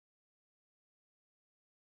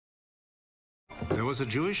There was a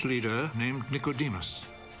Jewish leader named Nicodemus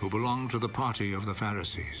who belonged to the party of the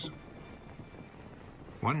Pharisees.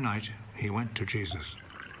 One night, he went to Jesus.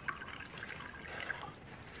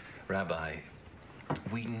 Rabbi,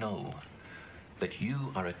 we know that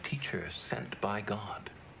you are a teacher sent by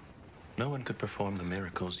God. No one could perform the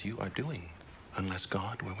miracles you are doing unless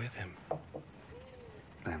God were with him.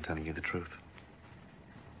 I am telling you the truth.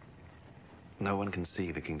 No one can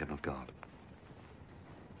see the kingdom of God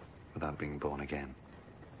without being born again.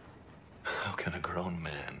 How can a grown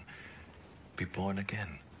man be born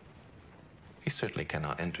again? He certainly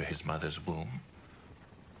cannot enter his mother's womb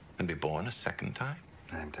and be born a second time.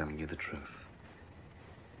 I am telling you the truth.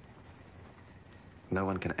 No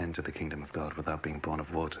one can enter the kingdom of God without being born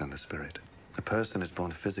of water and the Spirit. A person is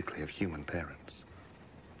born physically of human parents,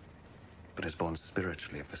 but is born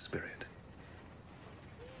spiritually of the Spirit.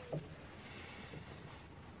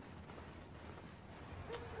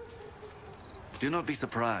 Do not be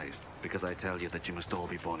surprised because I tell you that you must all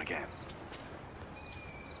be born again.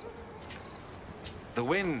 The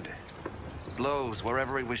wind blows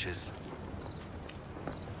wherever it wishes.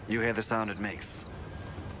 You hear the sound it makes,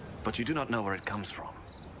 but you do not know where it comes from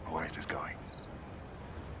or where it is going.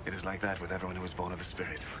 It is like that with everyone who is born of the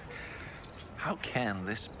Spirit. How can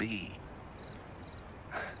this be?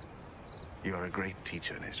 You are a great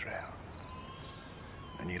teacher in Israel,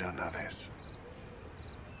 and you don't know this.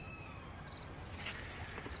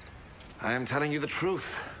 I am telling you the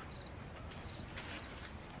truth.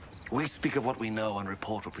 We speak of what we know and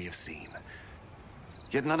report what we have seen.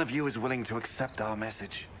 Yet none of you is willing to accept our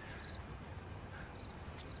message.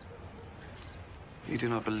 You do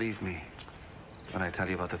not believe me when I tell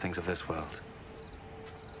you about the things of this world.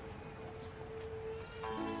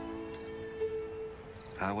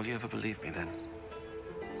 How will you ever believe me then,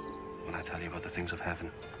 when I tell you about the things of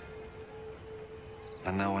heaven?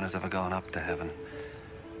 And no one has ever gone up to heaven,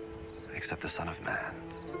 except the Son of Man,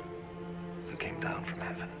 who came down from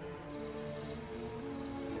heaven.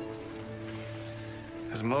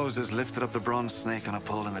 As Moses lifted up the bronze snake on a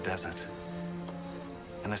pole in the desert,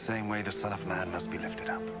 in the same way the Son of Man must be lifted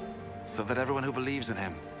up, so that everyone who believes in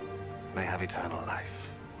him may have eternal life.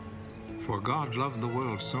 For God loved the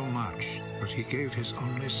world so much that he gave his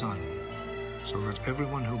only Son, so that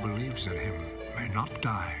everyone who believes in him may not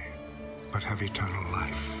die, but have eternal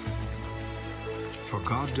life. For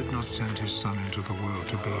God did not send his Son into the world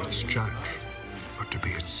to be its judge, but to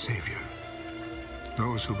be its Savior.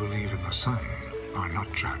 Those who believe in the Son are not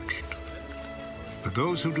judged. But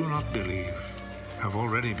those who do not believe have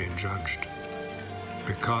already been judged,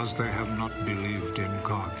 because they have not believed in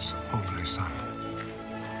God's only Son.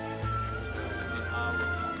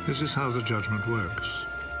 This is how the judgment works.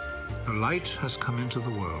 The light has come into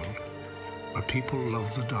the world, but people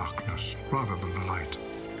love the darkness rather than the light,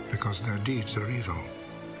 because their deeds are evil.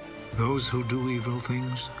 Those who do evil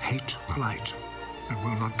things hate the light and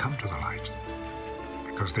will not come to the light,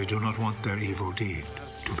 because they do not want their evil deed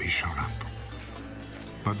to be shown up.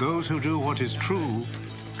 But those who do what is true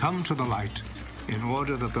come to the light, in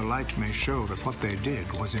order that the light may show that what they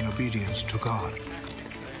did was in obedience to God.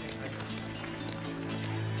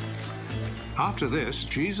 After this,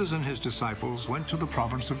 Jesus and his disciples went to the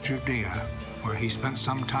province of Judea, where he spent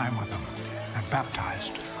some time with them and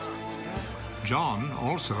baptized. John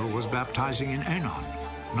also was baptizing in Aenon,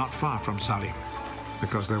 not far from Salim,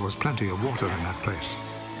 because there was plenty of water in that place.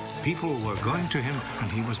 People were going to him,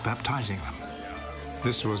 and he was baptizing them.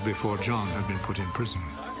 This was before John had been put in prison.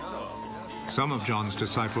 Some of John's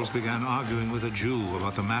disciples began arguing with a Jew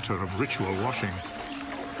about the matter of ritual washing.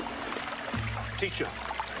 Teacher,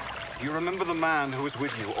 you remember the man who was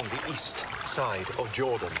with you on the east side of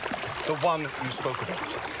Jordan? The one you spoke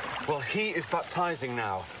about? Well, he is baptizing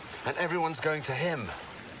now, and everyone's going to him.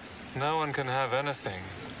 No one can have anything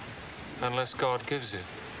unless God gives it.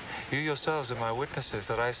 You yourselves are my witnesses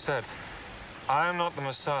that I said, I am not the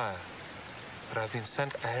Messiah, but I've been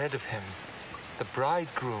sent ahead of him. The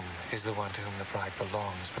bridegroom is the one to whom the bride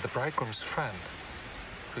belongs, but the bridegroom's friend,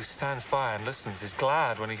 who stands by and listens, is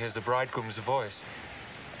glad when he hears the bridegroom's voice.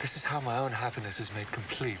 This is how my own happiness is made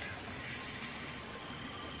complete.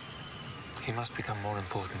 He must become more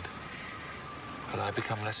important, but I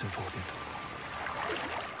become less important.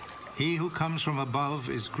 He who comes from above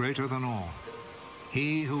is greater than all.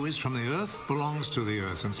 He who is from the earth belongs to the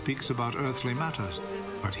earth and speaks about earthly matters,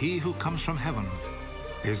 but he who comes from heaven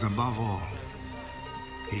is above all.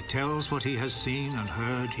 He tells what he has seen and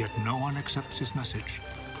heard, yet no one accepts his message.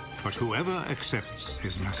 But whoever accepts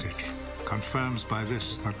his message confirms by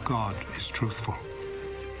this that God is truthful.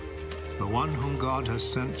 The one whom God has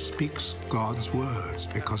sent speaks God's words,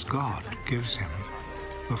 because God gives him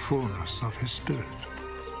the fullness of his Spirit.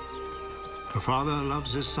 The Father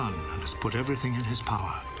loves his Son and has put everything in his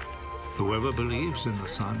power. Whoever believes in the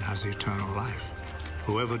Son has eternal life.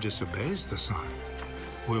 Whoever disobeys the Son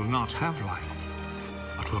will not have life,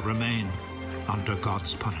 but will remain under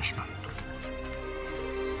God's punishment.